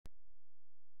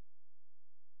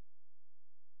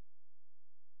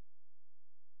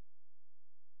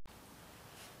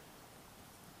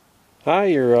Hi,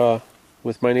 you're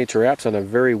with MyNatureapps on a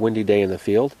very windy day in the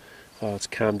field. It's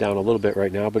calmed down a little bit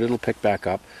right now, but it'll pick back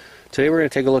up. Today we're going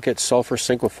to take a look at Sulphur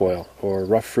Cinquefoil, or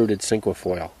rough-fruited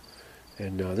cinquefoil.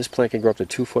 And this plant can grow up to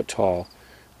 2 foot tall.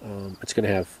 It's going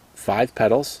to have 5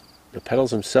 petals. The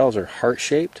petals themselves are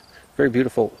heart-shaped, very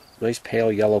beautiful, nice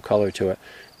pale yellow color to it.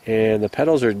 And the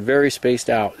petals are very spaced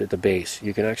out at the base.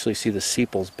 You can actually see the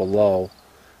sepals below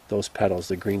those petals,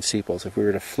 the green sepals. If we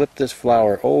were to flip this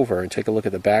flower over and take a look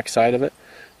at the back side of it,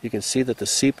 you can see that the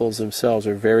sepals themselves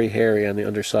are very hairy on the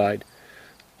underside.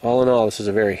 All in all, this is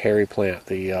a very hairy plant.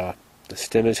 The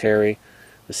stem is hairy,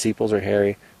 the sepals are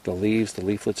hairy, the leaves, the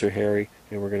leaflets are hairy,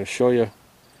 and we're going to show you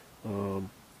one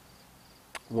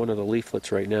of the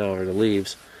leaflets right now, or the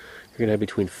leaves. You're going to have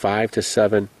between 5 to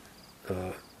 7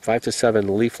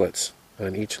 leaflets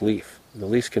on each leaf. The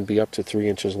leaves can be up to 3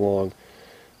 inches long.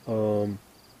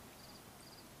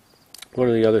 One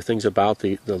of the other things about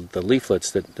the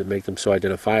leaflets that make them so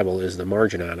identifiable is the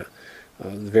margin on it.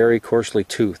 Very coarsely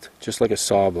toothed, just like a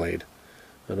saw blade,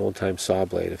 an old-time saw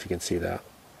blade, if you can see that.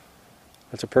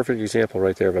 That's a perfect example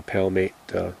right there of a palmate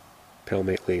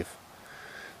leaf.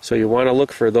 So you want to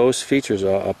look for those features: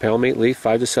 a palmate leaf,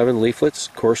 5 to 7 leaflets,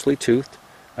 coarsely toothed,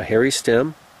 a hairy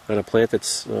stem on a plant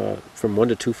that's from 1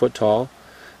 to 2 foot tall,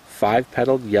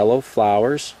 5-petaled yellow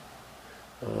flowers.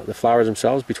 The flowers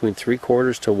themselves between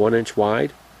 3/4 to 1 inch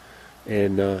wide,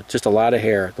 and just a lot of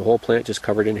hair. The whole plant just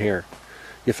covered in hair.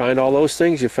 You find all those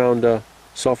things, you found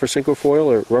Sulphur Cinquefoil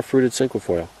or rough-fruited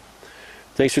cinquefoil.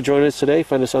 Thanks for joining us today.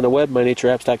 Find us on the web,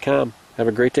 mynatureapps.com. Have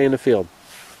a great day in the field.